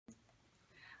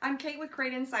I'm Kate with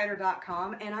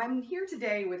CrateInsider.com, and I'm here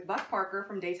today with Buck Parker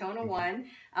from Daytona 1.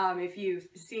 If you've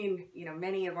seen,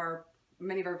 many of our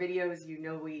videos,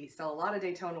 we sell a lot of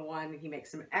Daytona 1. He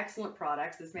makes some excellent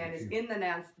products. This man is in the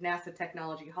NASA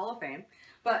Technology Hall of Fame.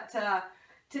 But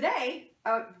today,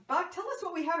 Buck, tell us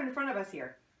what we have in front of us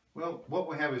here. Well, what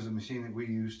we have is a machine that we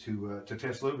use to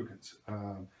test lubricants.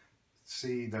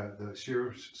 See the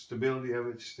sheer stability of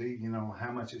it, see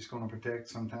how much it's going to protect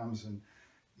sometimes, and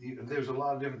there's a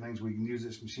lot of different things we can use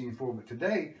this machine for. But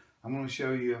today I'm going to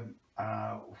show you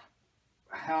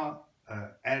how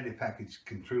additive package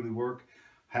can truly work,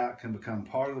 how it can become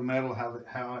part of the metal,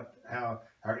 how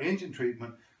our engine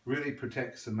treatment really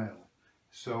protects the metal.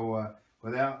 So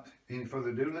without any further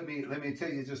ado, let me tell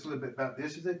you just a little bit about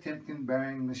this. Is a Timken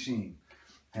Bearing Machine.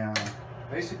 Now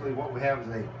basically what we have is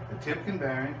a Timken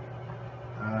bearing,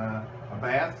 a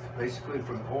bath basically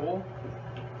for the oil,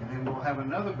 and then we'll have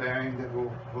another bearing that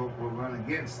will run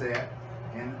against that,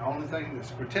 and the only thing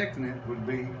that's protecting it would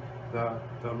be the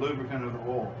lubricant of the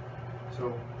oil.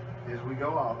 So as we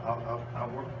go,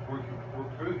 I'll work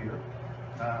through here.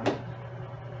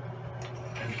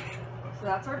 So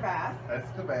that's our bath.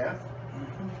 That's the bath.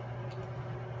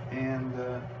 And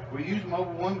we use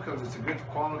Mobile 1 because it's a good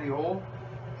quality oil.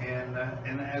 And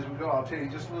as we go, I'll tell you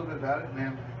just a little bit about it. And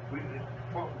then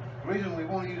the reason we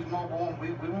want to use Mobile 1,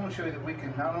 we want to show you that we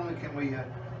can not only can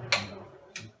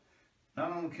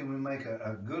we make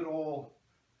a good oil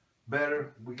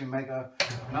better, we can make a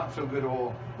not so good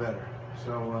oil better.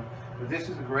 So, but this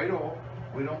is a great oil.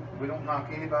 We don't knock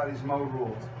anybody's motor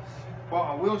oils. What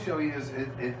I will show you is,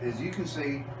 as you can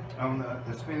see on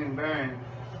the spinning bearing,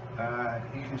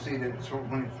 you can see that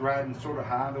when it's riding sort of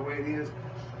high the way it is,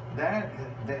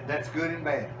 that's good and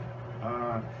bad.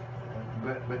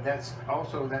 But that's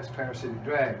parasitic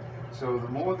drag. So the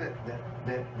more that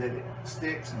it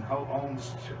sticks and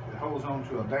holds on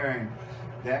to a bearing,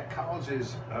 that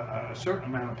causes a certain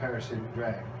amount of parasitic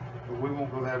drag. But we won't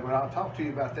go there. But I'll talk to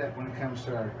you about that when it comes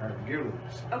to our gear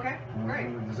loops. Okay, great.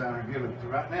 When we design our gear loops. So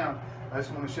right now, I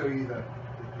just want to show you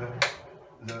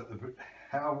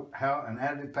how an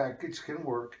additive package can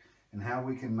work and how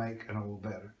we can make an oil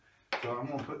better. So I'm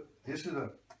going to put, this is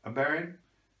a bearing.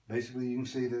 Basically, you can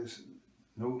see there's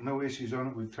no issues on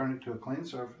it. We've turned it to a clean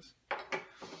surface.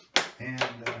 And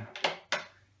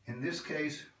in this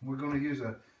case, we're going to use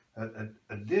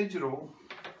a digital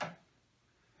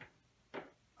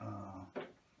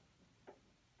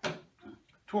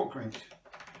torque wrench.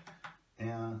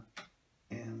 And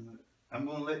I'm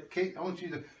going to let Kate, I want you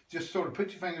to just sort of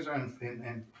put your fingers on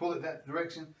and pull it that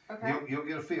direction. Okay. You'll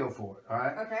get a feel for it, all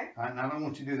right? Okay. I don't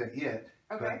want you to do that yet.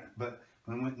 Okay. But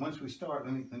once we start,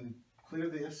 let me clear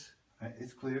this.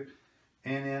 It's clear.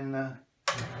 And then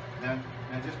now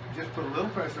just put a little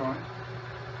pressure on it.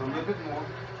 Put a little bit more.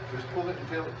 Just pull it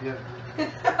until it, yeah.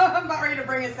 I'm about ready to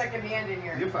bring a second hand in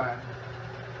here. You're fine.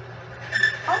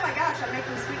 Oh my gosh, I'm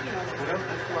making squeaky noises. Well,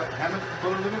 that's what.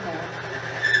 Put a little bit more.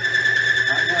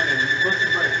 Right now then, you put the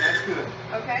brake. That's good.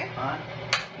 Okay. All right.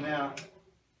 Now,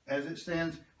 as it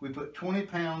stands, we put 20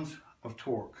 pounds of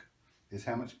torque. Is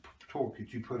how much torque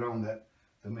that you put on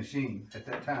the machine at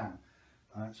that time.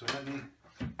 All right. So let me.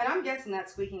 And I'm guessing that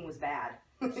squeaking was bad.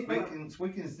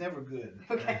 Squeaking is never good.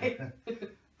 Okay.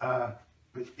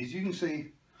 But as you can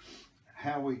see,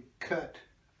 how we cut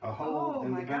a hole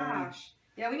in the bearing. Oh my gosh.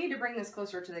 Yeah, we need to bring this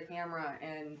closer to the camera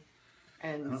and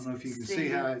I don't know if you can see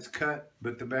how it's cut,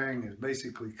 but the bearing is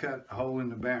basically cut a hole in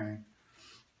the bearing.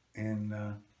 And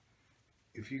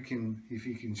if you can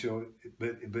show it,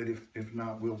 but if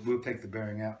not, we'll take the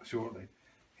bearing out shortly.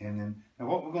 And then now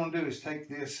what we're going to do is take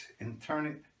this and turn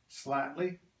it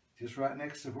slightly, just right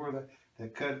next to where the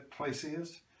cut place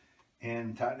is,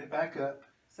 and tighten it back up.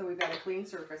 So we've got a clean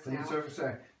surface now. Clean surface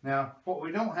there. Now, what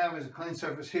we don't have is a clean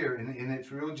surface here, and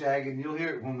it's real jagged, and you'll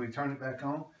hear it when we turn it back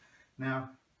on.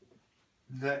 Now,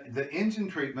 the engine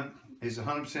treatment is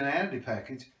 100% additive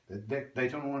package. The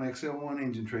Daytona 1 XL1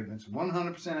 engine treatment is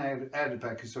 100% additive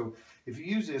package. So if you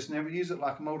use this, never use it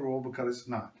like a motor oil because it's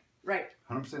not. Right.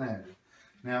 100% additive.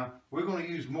 Now, we're going to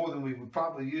use more than we would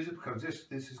probably use it because this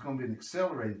is going to be an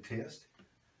accelerated test.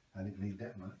 I didn't need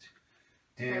that much.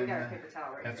 And we got a paper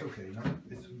towel right that's here. Okay. No,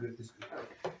 it's good. It's good.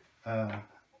 Okay. I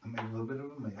made a little bit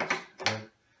of a mess.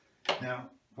 But now,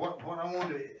 what I want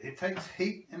to, it takes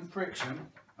heat and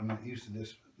friction. I'm not used to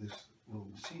this little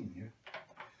machine here.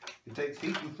 It takes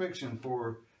heat and friction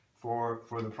for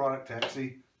the product to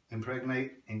actually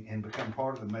impregnate and become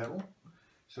part of the metal.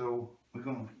 So we're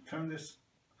going to turn this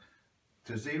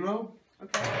to 0.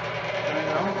 Okay. Turn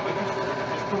it on.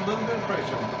 Just put a little bit of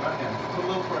pressure on it right now. Just put a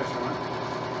little pressure on it.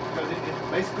 Because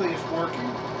basically it's working.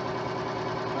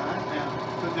 All right, now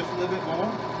put just a little bit more.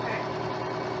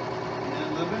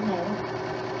 bit more.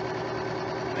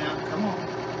 Now, come on.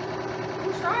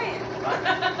 I'm trying.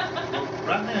 Well,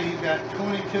 right now you've got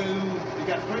 22, you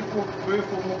got 3 or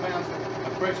 4 more pounds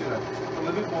of pressure there. A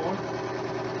little bit more.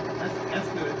 That's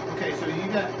good. Okay, so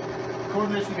you got,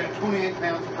 according to this, you got 28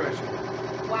 pounds of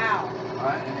pressure. Wow. All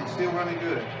right, and it's still running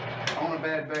good on a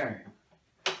bad bearing.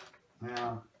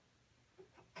 Now.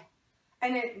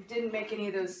 And it didn't make any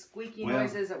of those squeaky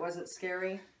noises. It wasn't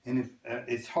scary. And if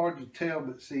it's hard to tell,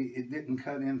 but see, it didn't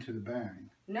cut into the bearing.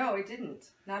 No, it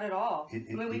didn't. Not at all.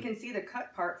 I mean, we can see the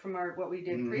cut part from what we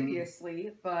did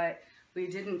previously, but we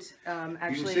didn't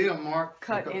actually you can see a mark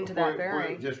cut into that bearing.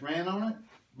 Where it just ran on it,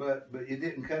 but it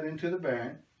didn't cut into the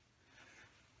bearing.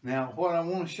 Now, what I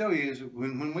want to show you is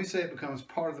when we say it becomes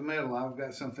part of the metal, I've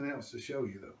got something else to show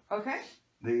you, though. Okay.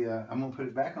 I'm going to put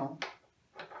it back on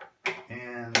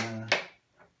and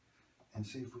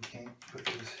see if we can't put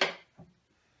this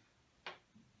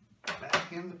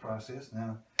back in the process.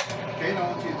 Now, Kate,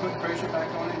 I want you to put pressure back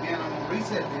on it again. I'm going to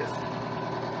reset this. All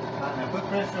right, now put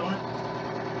pressure on it.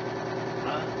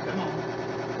 All right, come on.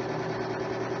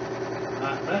 All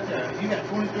right, right there. You got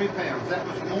 23 pounds. That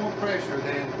was more pressure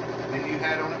than you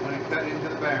had on it when it cut into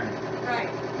the bearing.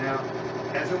 Right. Now,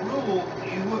 as a rule,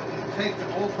 you wouldn't take the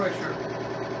oil pressure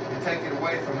and take it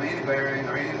away from any bearing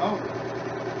or any motor.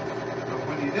 But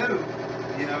when you do,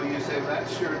 you know, you say, well,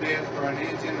 that's sure death for an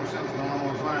engine or something along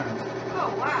those lines.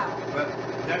 Oh, wow. But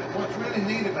what's really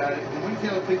neat about it, when we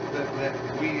tell people that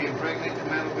we impregnate the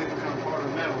metal, we become part of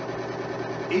the metal,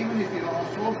 even if you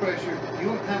lost oil pressure,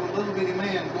 you wouldn't have a little bitty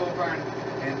man go up there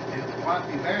and wipe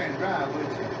your bearing dry,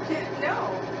 would you?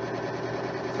 No.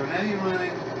 So now you're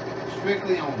running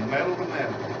strictly on metal to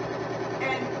metal.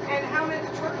 And how much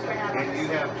torque do I have? And you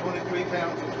have 23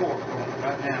 pounds of torque on it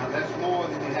right now. That's more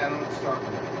than you had on it to start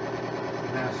with.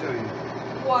 Now I'll show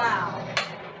you. Wow.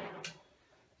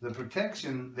 The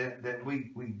protection that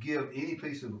we give any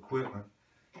piece of equipment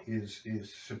is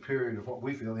superior to what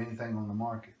we feel anything on the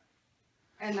market.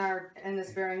 And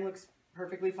this bearing looks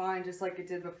perfectly fine, just like it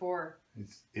did before.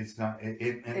 It's not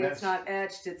it's not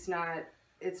etched. It's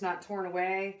not torn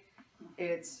away.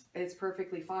 It's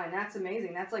perfectly fine. That's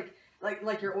amazing. That's like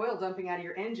your oil dumping out of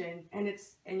your engine, and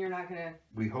you're not gonna.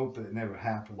 We hope that it never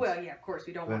happens. Well, yeah, of course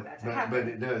we don't want that to happen. But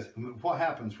it does. What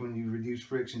happens when you reduce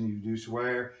friction? You reduce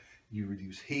wear. You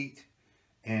reduce heat.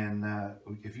 And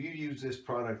if you use this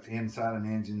product inside an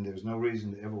engine, there's no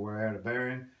reason to ever wear out a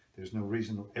bearing. There's no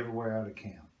reason to ever wear out a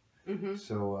cam. Mm-hmm.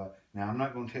 So now I'm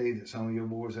not going to tell you that some of your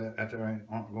boys out there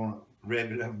aren't going to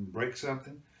rev it up and break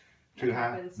something too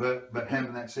high. But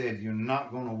having that said, you're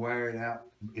not going to wear it out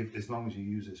as long as you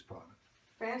use this product.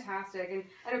 Fantastic.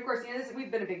 And of course,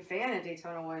 we've been a big fan of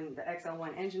Daytona 1, the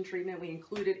XL1 engine treatment. We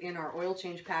include it in our oil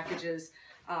change packages.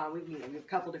 We have a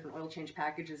couple different oil change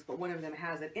packages, but one of them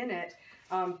has it in it.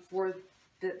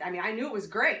 I mean, I knew it was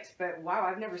great, but wow,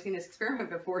 I've never seen this experiment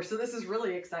before, so this is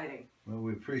really exciting. Well,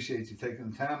 we appreciate you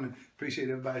taking the time and appreciate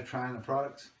everybody trying the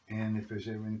products. And if there's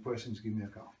ever any questions, give me a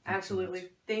call. Thanks. Absolutely. So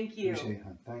Thank you. Appreciate it,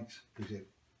 hon. Thanks. Appreciate it.